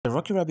The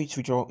Rocky Rabbit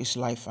withdrawal is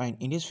live, and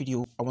in this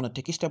video I want to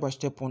take you step by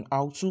step on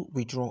how to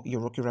withdraw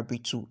your Rocky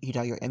Rabbit to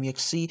either your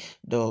MEXC,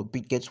 the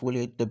Bitget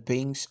wallet, the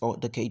banks, or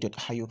the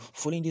DYOR.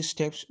 Following these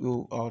steps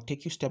will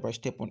take you step by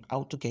step on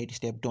how to get the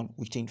step done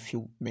within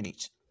few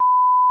minutes.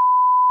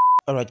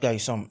 Alright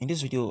guys, in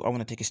this video I want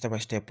to take a step by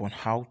step on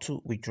how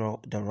to withdraw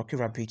the Rocky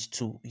Rabbit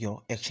to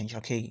your exchange.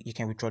 Okay, you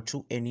can withdraw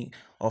to any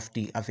of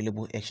the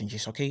available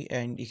exchanges. Okay,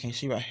 and you can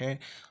see right here,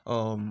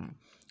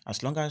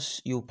 as long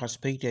as you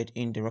participated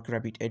in the Rocky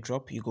Rabbit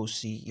airdrop, you go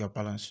see your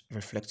balance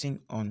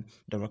reflecting on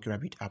the Rocky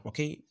Rabbit app.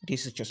 Okay,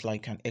 this is just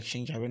like an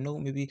exchange. I don't know,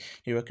 maybe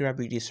the Rocky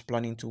Rabbit is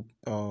planning to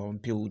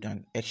build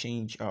an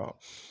exchange.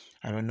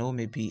 I don't know,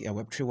 maybe a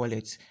Web3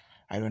 wallet.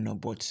 I don't know,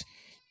 but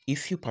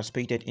if you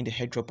participated in the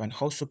airdrop and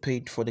also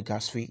paid for the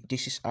gas fee,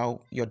 this is how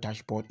your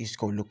dashboard is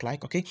going to look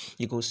like. Okay,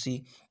 you go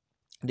see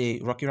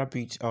the Rocky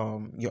Rabbit,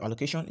 your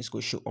allocation is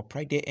going to show up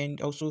right there, and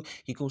also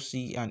you go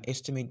see an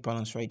estimate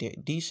balance right there.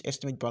 This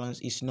estimate balance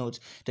is not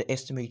the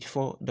estimate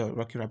for the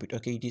Rocky Rabbit.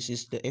 Okay, this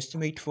is the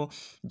estimate for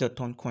the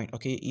ton coin.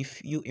 Okay,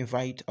 if you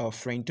invite a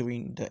friend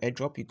during the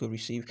airdrop, you could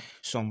receive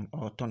some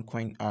ton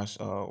coin as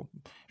a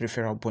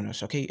referral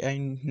bonus. Okay,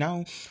 and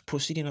now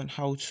proceeding on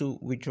how to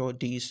withdraw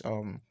these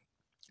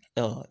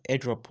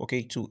airdrop,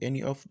 okay, to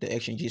any of the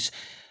exchanges.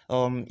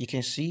 You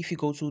can see if you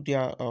go to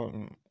their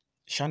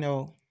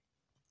channel,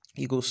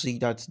 you go see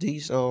that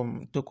this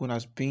token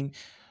has been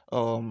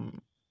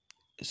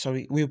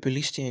will be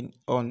listing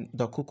on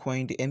the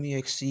KuCoin, the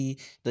MEXC,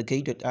 the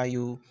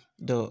Gate.io,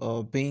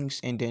 the banks,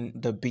 and then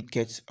the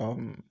Bitget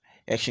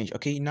exchange.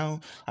 Okay,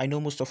 now I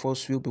know most of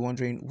us will be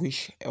wondering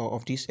which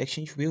of these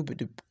exchange will be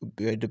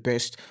the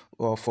best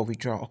for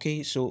withdrawal.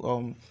 Okay,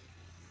 so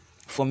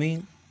for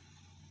me,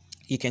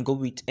 you can go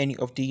with any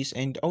of these,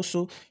 and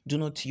also do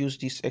not use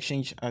this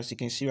exchange. As you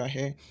can see right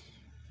here,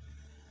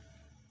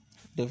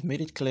 they've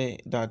made it clear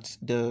that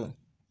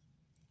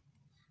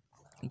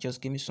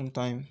just give me some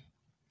time.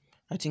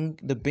 I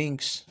think the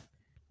banks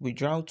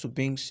withdrawal to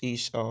banks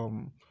is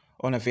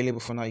unavailable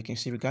for now. You can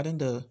see you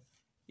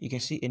can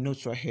see a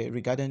note right here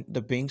regarding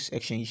the banks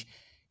exchange.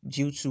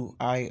 Due to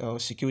high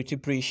security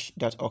breach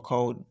that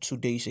occurred 2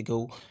 days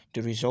ago,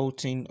 the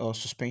resulting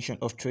suspension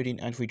of trading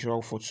and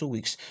withdrawal for 2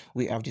 weeks,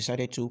 we have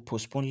decided to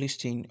postpone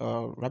listing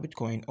Rabbit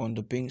Coin on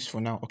the banks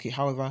for now. Okay,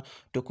 however,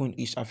 token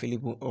is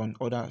available on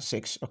other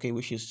SEX, okay,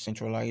 which is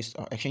centralized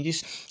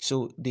exchanges.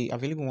 So the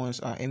available ones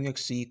are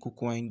MEXC,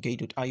 KuCoin,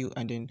 Gate.io,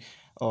 and then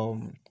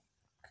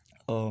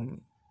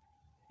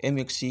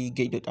MEXC,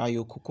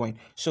 Gate.io, KuCoin.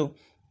 So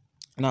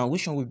now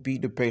which one would be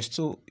the best?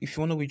 So if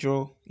you want to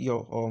withdraw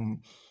your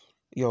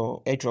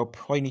airdrop,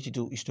 all you need to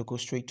do is to go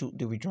straight to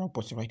the withdrawal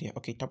button right there.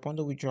 Okay, tap on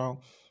the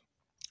withdrawal.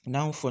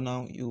 Now for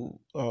now,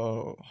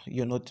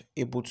 you're not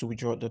able to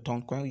withdraw the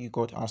ton coin you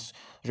got as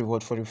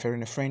reward for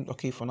referring a friend.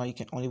 Okay, for now you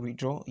can only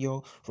withdraw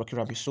your Rocky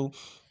Rabbit. So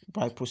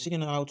by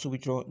proceeding on how to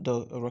withdraw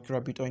the Rocky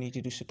Rabbit, all you need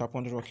to do is to tap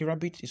on the Rocky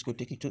Rabbit. It's going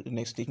to take you to the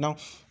next stage. Now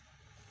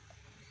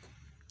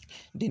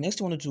the next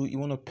thing you want to do, you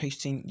want to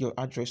paste in your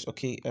address.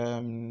 Okay,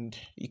 and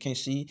you can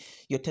see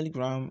your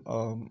Telegram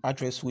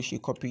address which you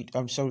copied,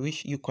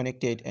 which you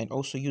connected and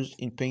also used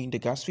in paying the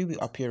gas fee will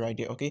appear right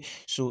there. Okay,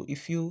 so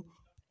if you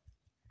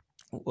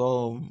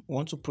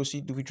want to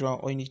proceed the withdrawal,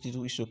 all you need to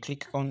do is to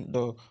click on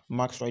the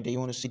marks right there. You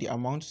want to see the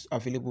amounts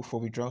available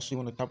for withdrawal, so you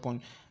want to tap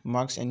on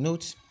marks and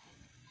notes.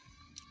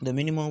 The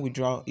minimum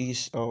withdrawal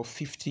is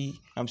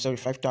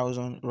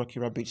 5,000 Rocky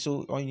Rabbit.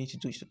 So all you need to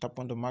do is to tap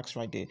on the max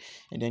right there,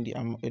 and then the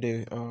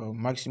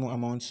maximum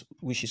amount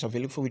which is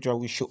available for withdrawal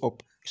will show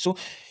up. So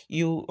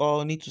you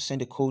need to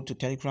send a code to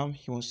Telegram.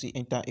 You want to see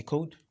enter a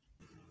code.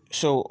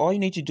 So all you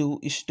need to do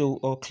is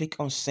to click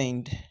on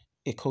send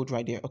a code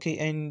right there. Okay,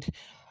 and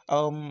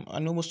I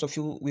know most of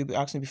you will be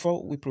asking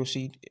before we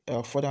proceed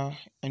further.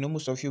 I know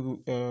most of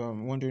you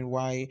wondering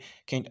why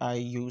can't I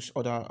use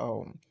other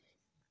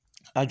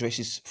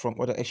addresses from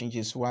other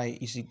exchanges. Why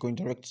is it going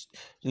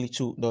directly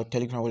to the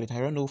Telegram wallet? I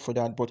don't know for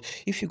that, but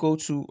if you go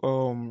to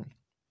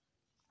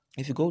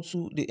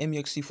the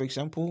MEXC, for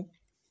example,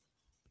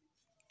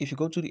 if you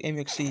go to the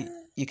MEXC,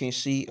 you can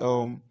see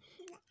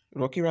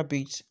Rocky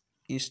Rabbit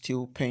is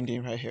still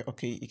pending right here.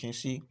 Okay, you can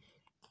see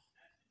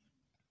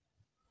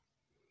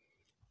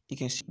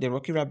the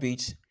Rocky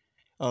Rabbit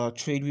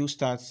trade will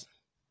start.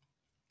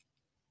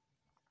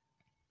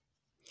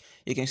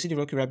 You can see the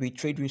Rocky Rabbit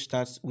trade will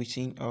start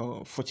within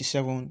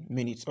 47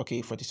 minutes.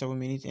 Okay, 47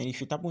 minutes. And if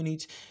you tap on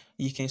it,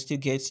 you can still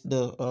get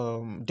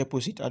the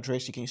deposit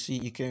address. You can see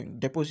you can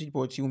deposit,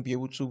 but you won't be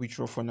able to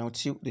withdraw for now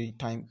till the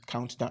time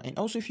counts down. And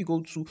also, if you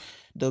go to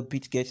the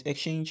Bitget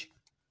exchange,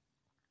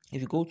 if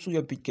you go to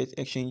your Bitget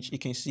exchange, you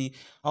can see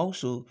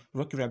also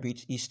Rocky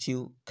Rabbit is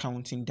still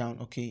counting down.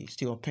 Okay,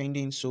 still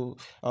pending. So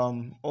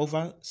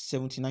over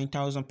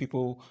 79,000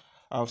 people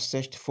have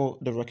searched for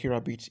the Rocky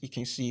Rabbit. You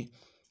can see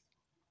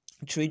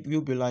trade will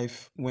be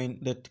live when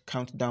the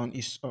countdown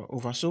is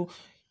over, so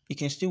you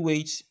can still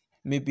wait.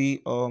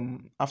 Maybe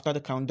after the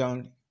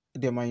countdown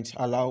they might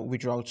allow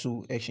withdrawal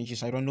to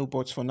exchanges. I don't know,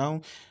 but for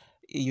now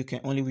you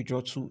can only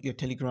withdraw to your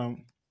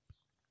Telegram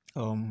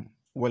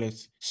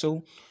wallet.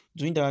 So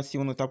doing that, you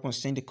want to tap on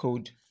send the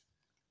code.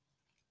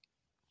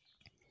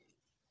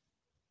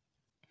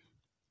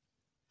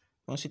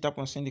 Once you tap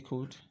on send the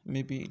code,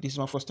 maybe this is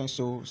my first time,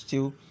 so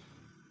still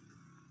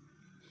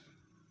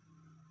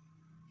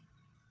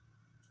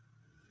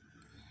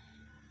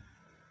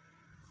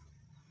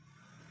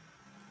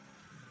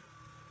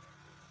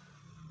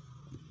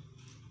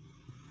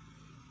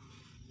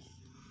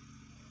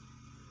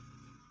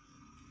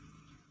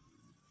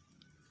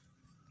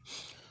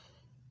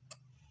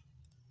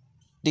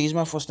this is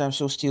my first time,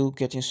 so still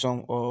getting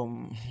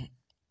some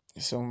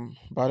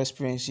bad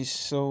experiences,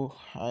 so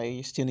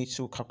I still need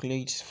to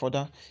calculate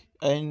further.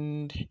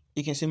 And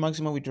you can see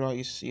maximum withdrawal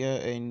is here,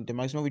 and the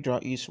maximum withdrawal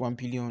is 1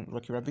 billion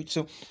Rocky Rabbit.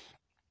 So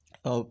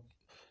uh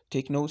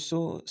take note.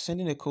 So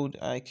sending a code,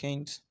 I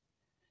can't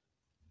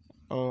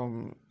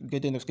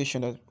get the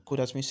notification that code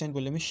has been sent,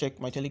 but let me check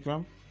my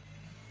Telegram.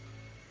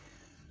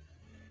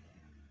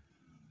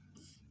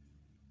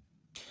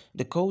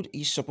 The code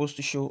is supposed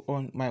to show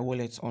on my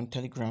wallet on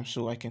Telegram,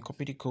 so I can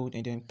copy the code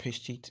and then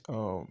paste it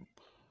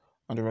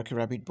on the Rocky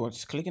Rabbit.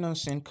 But clicking on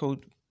send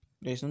code,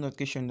 there's no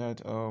notification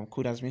that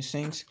code has been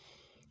sent.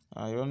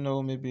 I don't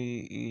know,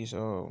 maybe it's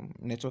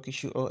network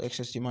issue or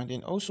excess demand.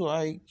 And also,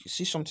 I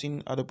see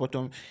something at the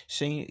bottom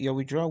saying your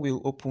withdrawal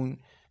will open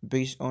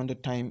based on the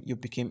time you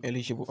became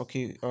eligible.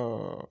 Okay,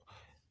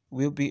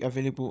 will be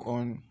available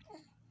on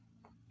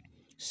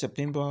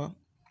September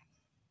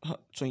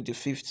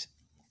 25th.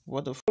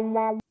 What the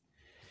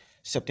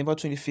September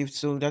 25th.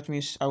 So that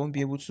means I won't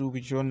be able to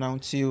withdraw now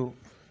till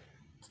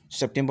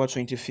September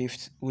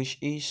 25th, which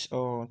is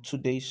 2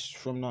 days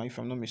from now, if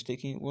I'm not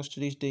mistaken. What's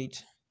today's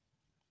date?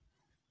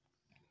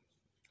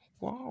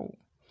 Wow.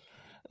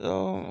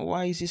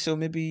 Why is it so?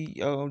 Maybe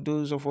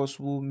those of us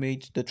who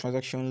made the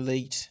transaction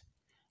late,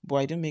 but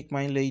I didn't make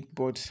mine late.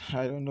 But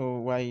I don't know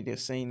why they're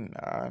saying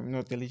I'm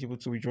not eligible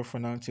to withdraw for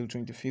now until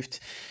 25th.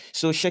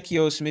 So check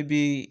yours.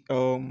 Maybe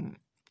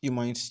you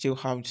might still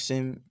have the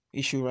same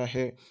issue right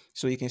here.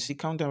 So you can see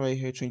countdown right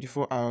here: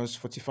 24 hours,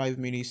 45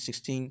 minutes,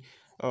 16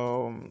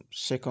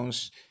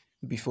 seconds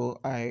before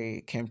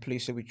I can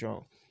place a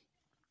withdrawal.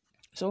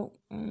 So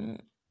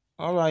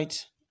all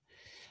right.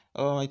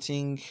 I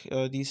think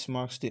this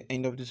marks the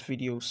end of this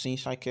video,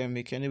 since I can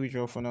make any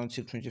withdrawal for now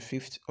until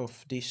 25th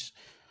of this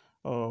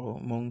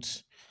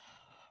month.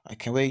 I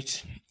can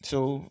wait.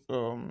 So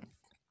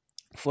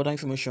further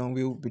information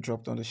will be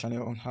dropped on the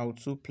channel on how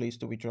to place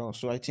the withdrawal.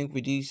 So I think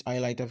with this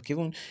highlight I've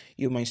given,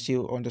 you might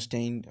still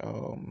understand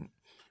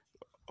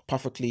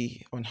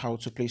perfectly on how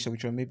to place a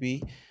withdrawal.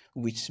 Maybe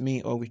with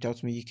me or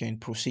without me, you can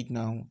proceed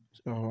now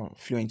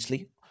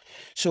fluently.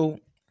 So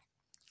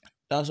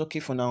that's okay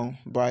for now.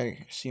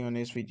 Bye. See you on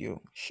next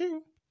video.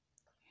 Sure.